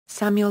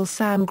Samuel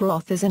 "Sam"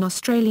 Groth is an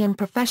Australian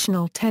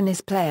professional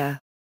tennis player.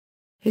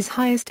 His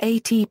highest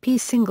ATP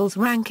singles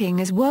ranking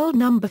is world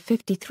number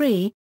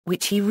 53,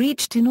 which he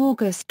reached in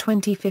August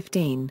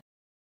 2015.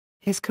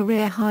 His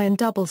career high in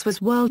doubles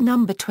was world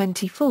number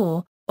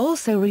 24,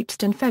 also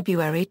reached in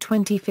February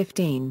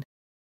 2015.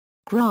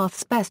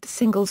 Groth's best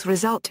singles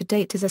result to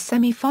date is a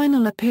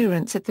semi-final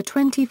appearance at the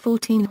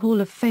 2014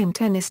 Hall of Fame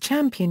Tennis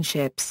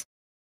Championships.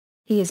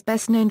 He is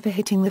best known for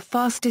hitting the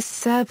fastest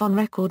serve on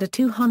record at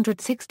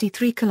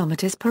 263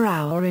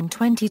 km/h in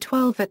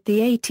 2012 at the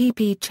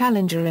ATP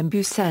Challenger in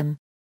Busan.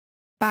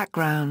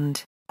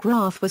 Background: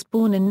 Groth was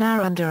born in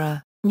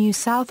Narrandera, New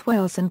South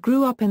Wales and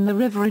grew up in the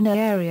Riverina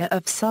area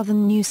of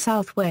southern New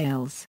South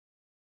Wales.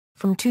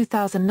 From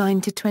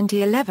 2009 to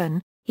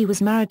 2011, he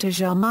was married to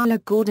Jarmila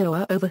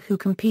Gordoa, over who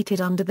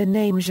competed under the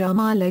name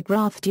Jarmila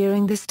Groth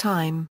during this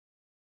time.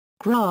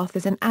 Groth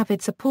is an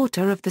avid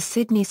supporter of the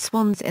Sydney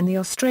Swans in the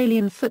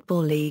Australian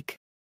Football League.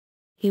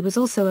 He was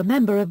also a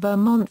member of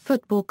Vermont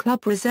Football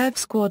Club reserve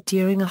squad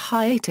during a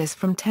hiatus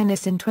from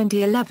tennis in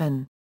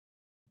 2011.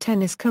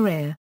 Tennis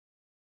career.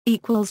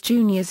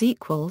 Juniors.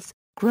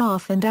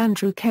 Groth and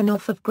Andrew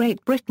Kenoff of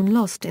Great Britain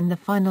lost in the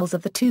finals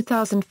of the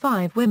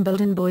 2005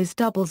 Wimbledon Boys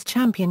Doubles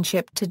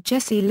Championship to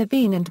Jesse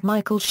Levine and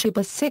Michael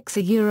Schuber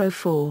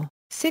 6-4,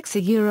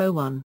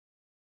 6-1.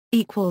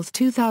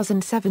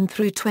 2007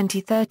 through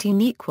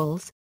 2013.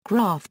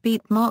 Groth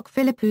beat Mark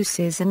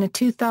Philippoussis in a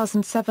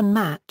 2007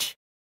 match.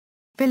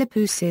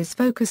 Philippoussis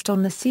focused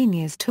on the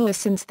seniors tour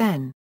since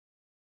then.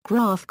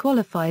 Groth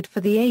qualified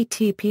for the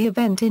ATP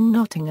event in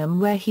Nottingham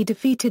where he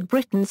defeated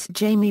Britain's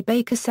Jamie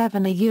Baker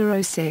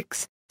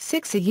 7-6,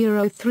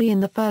 6-3 in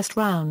the first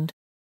round.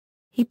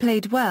 He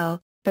played well,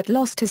 but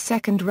lost his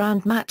second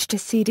round match to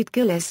seeded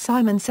Gilles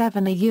Simon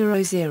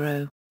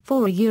 7-0,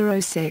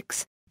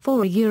 4-6,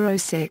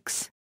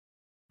 4-6.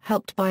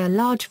 Helped by a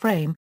large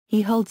frame,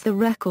 he holds the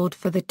record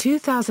for the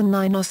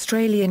 2009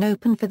 Australian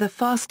Open for the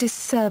fastest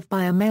serve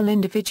by a male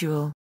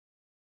individual.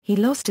 He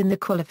lost in the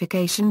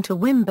qualification to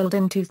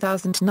Wimbledon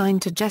 2009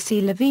 to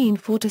Jesse Levine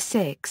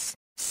 4-6,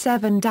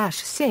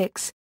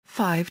 7-6,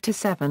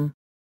 5-7.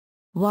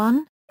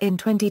 1. In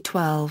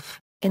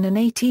 2012, in an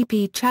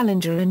ATP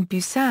Challenger in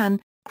Busan,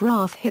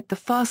 Groth hit the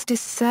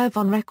fastest serve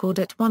on record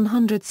at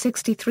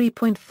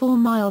 163.4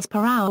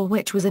 mph,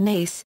 which was an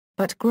ace,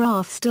 but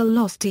Groth still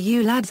lost to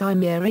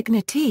Vladimir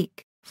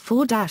Ignatic,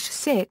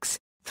 4-6,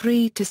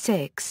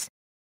 3-6.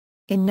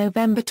 In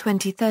November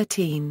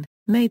 2013,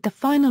 made the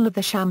final of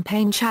the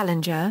Champagne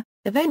Challenger,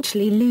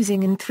 eventually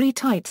losing in 3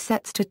 tight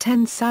sets to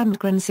Tennys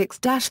Sandgren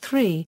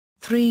 6-3,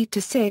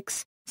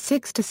 3-6,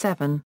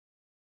 6-7.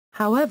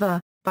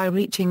 However, by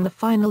reaching the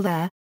final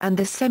there, and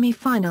the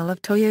semi-final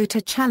of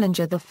Toyota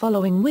Challenger the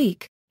following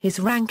week, his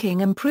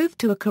ranking improved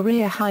to a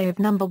career high of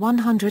number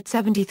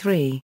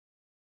 173.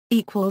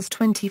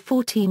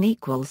 2014.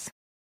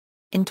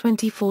 In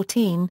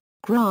 2014,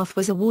 Groth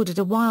was awarded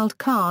a wild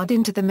card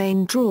into the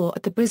main draw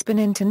at the Brisbane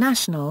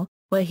International,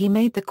 where he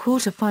made the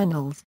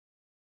quarter-finals.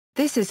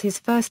 This is his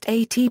first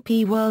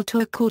ATP World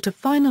Tour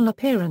quarter-final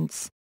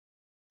appearance.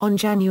 On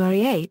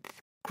January 8,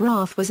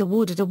 Groth was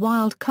awarded a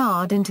wild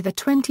card into the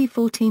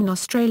 2014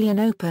 Australian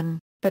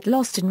Open, but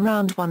lost in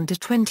round 1 to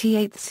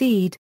 28th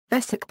seed,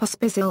 Vasek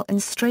Pospisil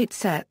in straight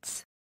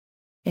sets.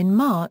 In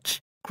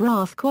March,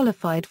 Groth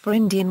qualified for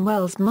Indian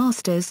Wells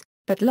Masters,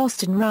 but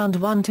lost in round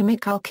 1 to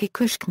Mikhail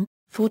Kukushkin,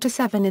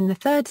 4-7 in the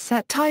third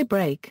set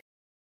tie-break.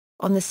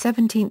 On the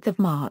 17th of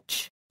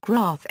March,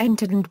 Groth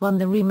entered and won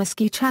the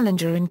Rimouski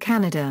Challenger in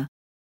Canada.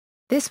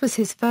 This was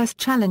his first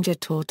Challenger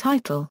Tour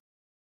title.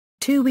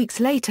 2 weeks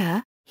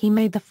later, he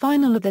made the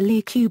final of the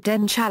Le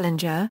Cubden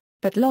Challenger,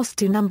 but lost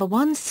to number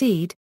 1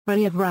 seed,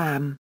 Rayev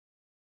Ram.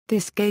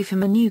 This gave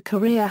him a new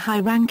career high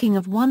ranking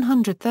of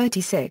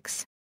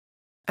 136.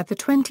 At the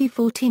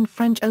 2014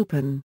 French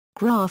Open,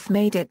 Groth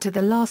made it to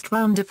the last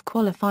round of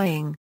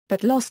qualifying,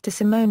 but lost to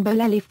Simone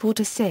Bolelli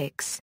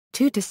 4-6,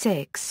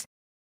 2-6.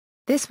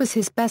 This was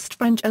his best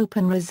French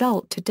Open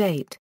result to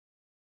date.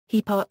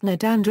 He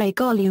partnered Andrei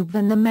Golubev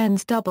in the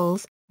men's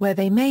doubles, where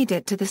they made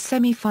it to the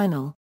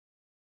semi-final.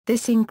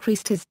 This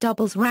increased his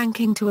doubles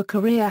ranking to a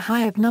career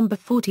high of number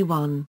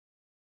 41.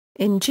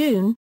 In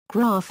June,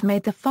 Groth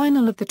made the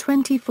final of the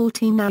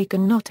 2014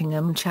 Open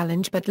Nottingham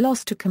Challenge but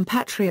lost to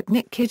compatriot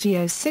Nick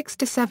Kyrgios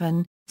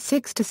 6-7,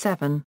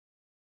 6-7.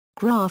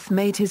 Groth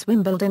made his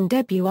Wimbledon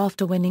debut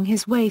after winning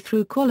his way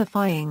through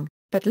qualifying,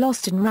 but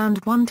lost in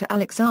round 1 to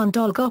Alexander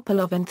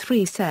Dolgopolov in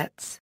 3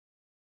 sets.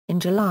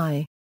 In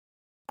July,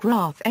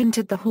 Groth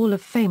entered the Hall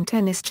of Fame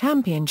Tennis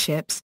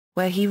Championships,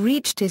 where he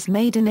reached his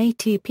maiden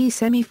ATP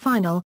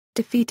semi-final,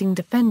 defeating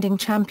defending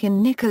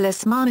champion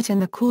Nicolas Mahut in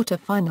the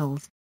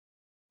quarter-finals.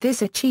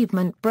 This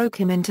achievement broke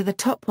him into the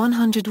top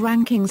 100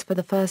 rankings for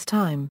the first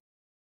time.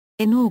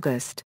 In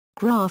August,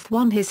 Groth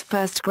won his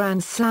first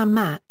Grand Slam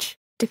match,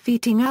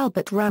 defeating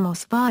Albert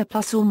Ramos via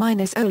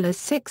 ±Olas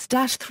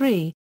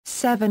 6-3,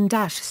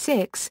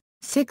 7-6,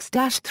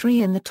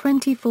 6-3 in the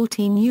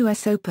 2014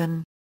 US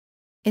Open.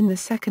 In the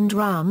second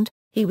round,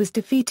 he was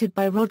defeated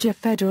by Roger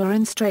Federer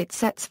in straight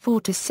sets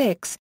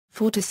 4-6,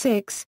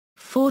 4-6,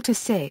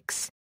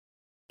 4-6.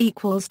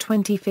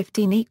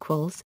 2015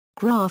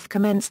 Groth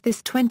commenced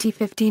this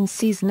 2015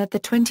 season at the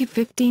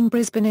 2015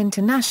 Brisbane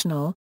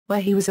International, where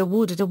he was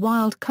awarded a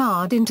wild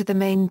card into the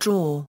main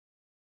draw.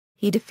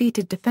 He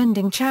defeated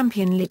defending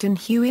champion Leighton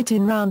Hewitt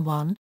in round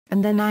 1,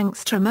 and then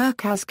Angstrom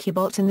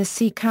Erkazkubot in the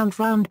C-count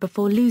round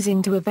before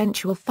losing to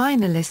eventual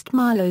finalist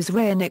Milos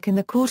Raonic in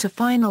the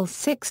quarter-finals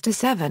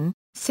 6-7,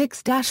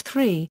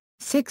 6-3,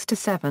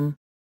 6-7.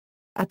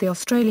 At the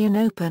Australian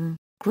Open,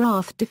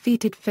 Groth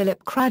defeated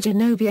Filip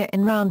Krajinovic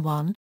in round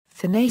 1,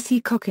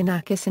 Thanasi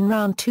Kokkinakis in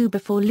round 2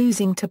 before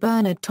losing to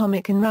Bernard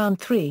Tomic in round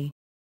 3.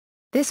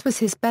 This was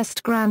his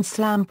best Grand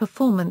Slam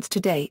performance to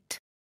date.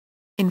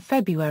 In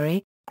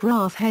February,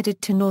 Groth headed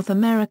to North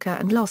America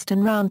and lost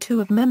in round 2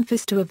 of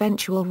Memphis to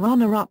eventual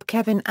runner-up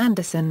Kevin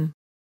Anderson.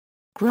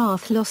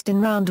 Groth lost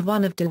in round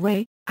 1 of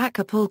Delray,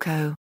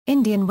 Acapulco,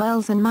 Indian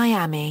Wells and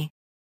Miami.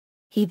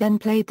 He then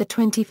played the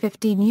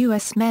 2015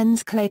 U.S.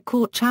 Men's Clay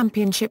Court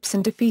Championships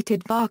and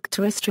defeated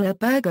Valtteri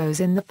Burgos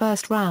in the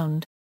first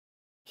round.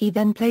 He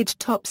then played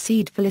top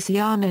seed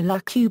Feliciano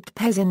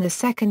Lacubde-Pez in the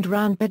second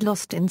round but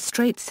lost in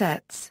straight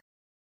sets.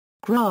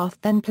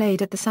 Groth then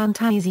played at the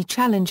ATP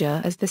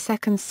Challenger as the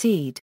second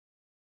seed.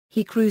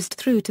 He cruised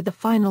through to the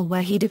final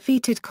where he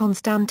defeated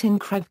Konstantin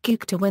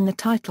Kravchuk to win the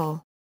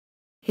title.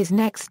 His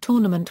next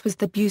tournament was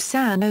the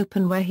Busan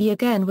Open where he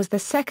again was the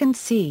second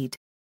seed.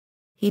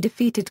 He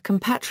defeated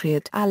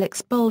compatriot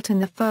Alex Bolt in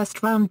the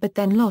first round but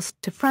then lost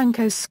to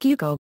Franco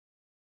Skugog.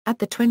 At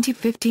the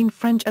 2015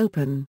 French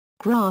Open,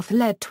 Groth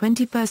led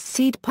 21st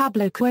seed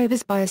Pablo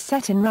Cuevas by a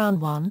set in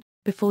round 1,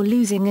 before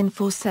losing in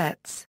 4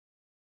 sets.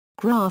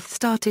 Groth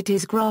started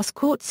his grass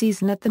court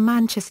season at the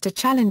Manchester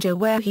Challenger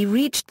where he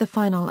reached the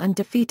final and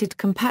defeated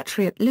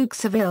compatriot Luke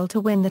Saville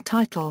to win the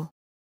title.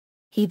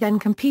 He then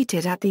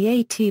competed at the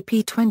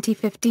ATP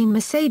 2015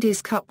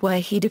 Mercedes Cup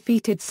where he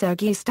defeated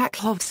Sergei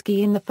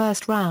Stakhovsky in the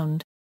first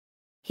round.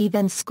 He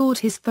then scored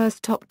his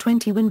first top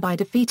 20 win by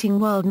defeating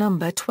world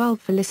number 12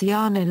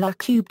 Feliciano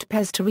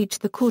Lacubde-Pez to reach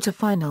the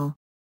quarter-final.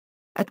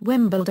 At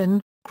Wimbledon,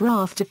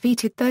 Groth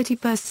defeated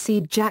 31st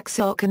seed Jack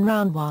Sock in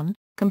round 1,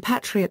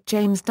 compatriot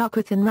James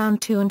Duckworth in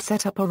round 2 and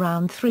set up a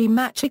round 3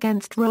 match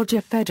against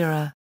Roger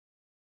Federer.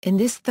 In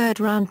this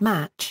third-round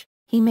match,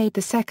 he made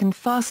the second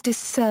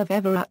fastest serve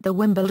ever at the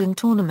Wimbledon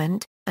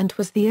tournament, and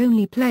was the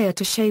only player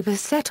to shave a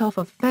set off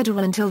of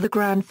Federer until the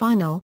grand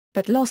final,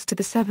 but lost to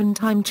the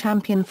 7-time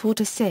champion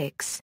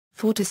 4-6,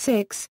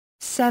 4-6,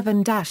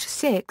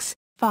 7-6,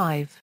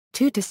 5,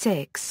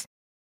 2-6.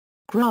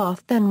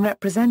 Groth then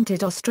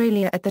represented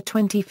Australia at the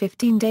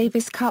 2015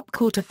 Davis Cup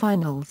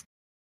quarter-finals.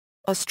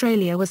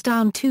 Australia was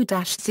down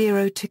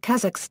 2-0 to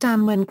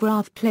Kazakhstan when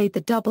Groth played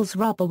the doubles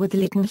rubber with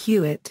Leighton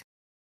Hewitt.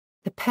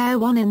 The pair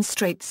won in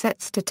straight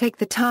sets to take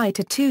the tie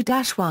to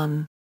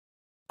 2-1.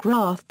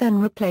 Groth then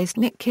replaced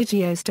Nick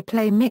Kyrgios to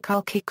play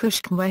Mikhail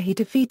Kukushkin where he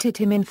defeated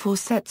him in 4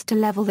 sets to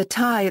level the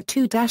tie at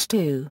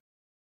 2-2.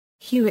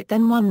 Hewitt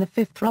then won the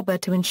 5th rubber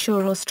to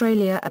ensure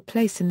Australia a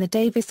place in the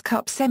Davis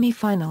Cup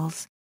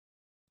semi-finals.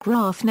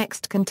 Groth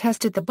next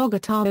contested the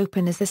Bogota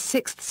Open as the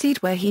 6th seed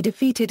where he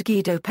defeated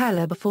Guido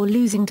Pella before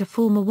losing to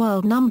former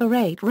world number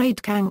 8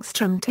 Radek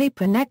Angstrom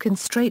Tapernek in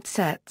straight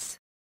sets.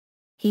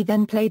 He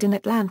then played in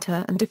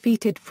Atlanta and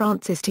defeated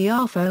Francis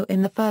Tiafoe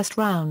in the first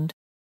round.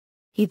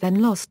 He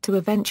then lost to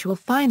eventual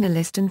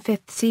finalist and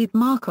 5th seed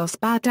Marcos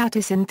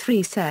Baghdatis in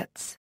 3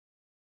 sets.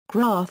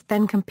 Groth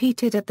then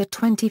competed at the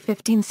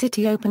 2015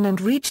 City Open and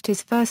reached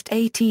his first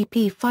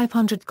ATP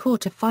 500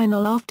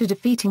 quarter-final after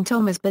defeating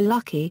Tomasz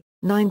Bilecki,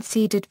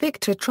 9th-seeded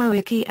Viktor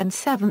Troicki and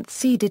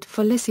 7th-seeded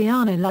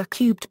Feliciano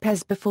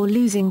Lacubde-Pez before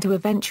losing to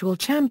eventual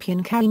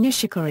champion Kei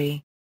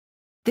Nishikori.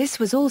 This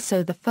was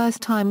also the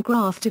first time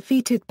Groth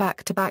defeated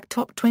back-to-back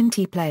top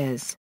 20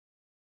 players.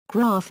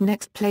 Groth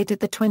next played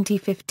at the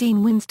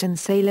 2015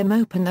 Winston-Salem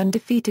Open and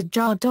defeated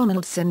Jar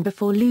Donaldson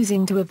before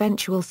losing to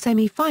eventual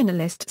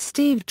semi-finalist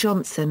Steve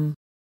Johnson.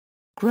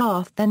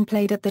 Groth then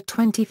played at the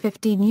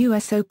 2015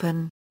 US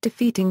Open,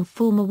 defeating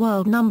former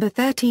world number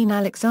 13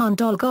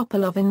 Alexander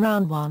Dolgopolov in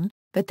round 1,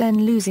 but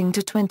then losing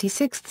to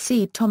 26th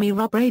seed Tommy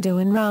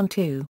Robredo in round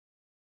 2.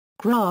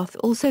 Groth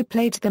also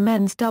played the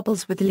men's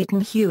doubles with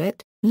Leighton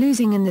Hewitt,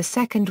 losing in the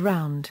second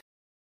round.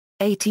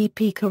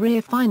 ATP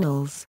Career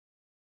Finals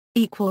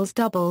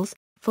Doubles,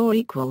 4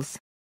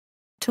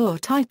 Tour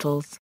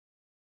titles.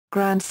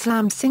 Grand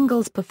Slam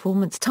Singles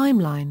Performance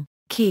Timeline,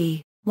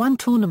 Key, 1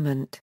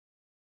 tournament.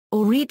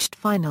 Or reached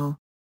final.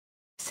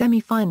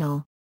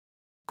 Semi-final.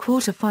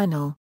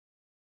 Quarter-final.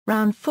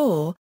 Round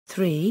 4,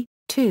 3,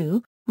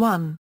 2,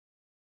 1.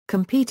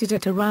 Competed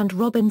at a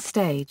round-robin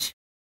stage.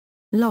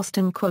 Lost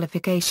in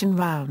qualification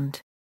round.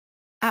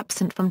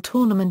 Absent from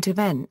tournament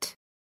event.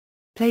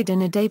 Played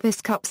in a Davis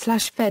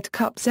Cup/Fed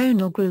Cup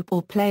zonal group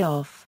or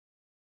playoff.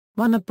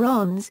 Won a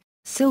bronze,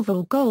 silver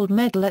or gold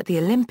medal at the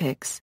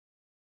Olympics.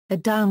 A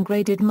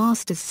downgraded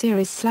Masters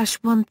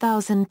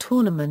Series/1000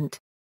 tournament.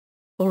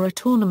 Or a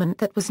tournament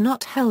that was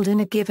not held in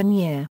a given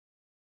year.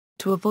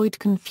 To avoid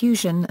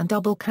confusion and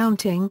double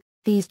counting,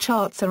 these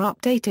charts are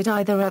updated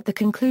either at the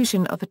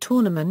conclusion of a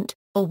tournament,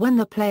 or when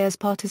the player's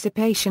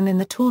participation in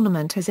the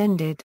tournament has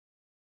ended.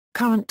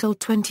 current till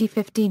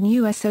 2015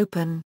 US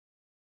Open.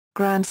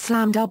 Grand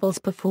Slam doubles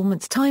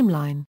performance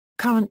timeline,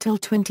 current till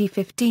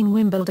 2015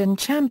 Wimbledon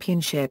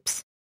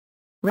Championships.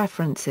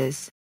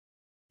 References.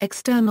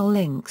 External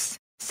links: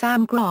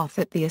 Sam Groth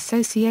at the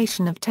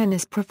Association of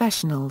Tennis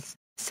Professionals,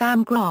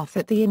 Sam Groth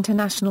at the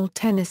International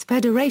Tennis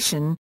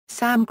Federation,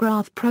 Sam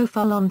Groth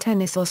Profile on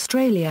Tennis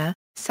Australia,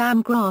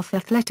 Sam Groth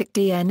Athletic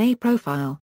DNA Profile.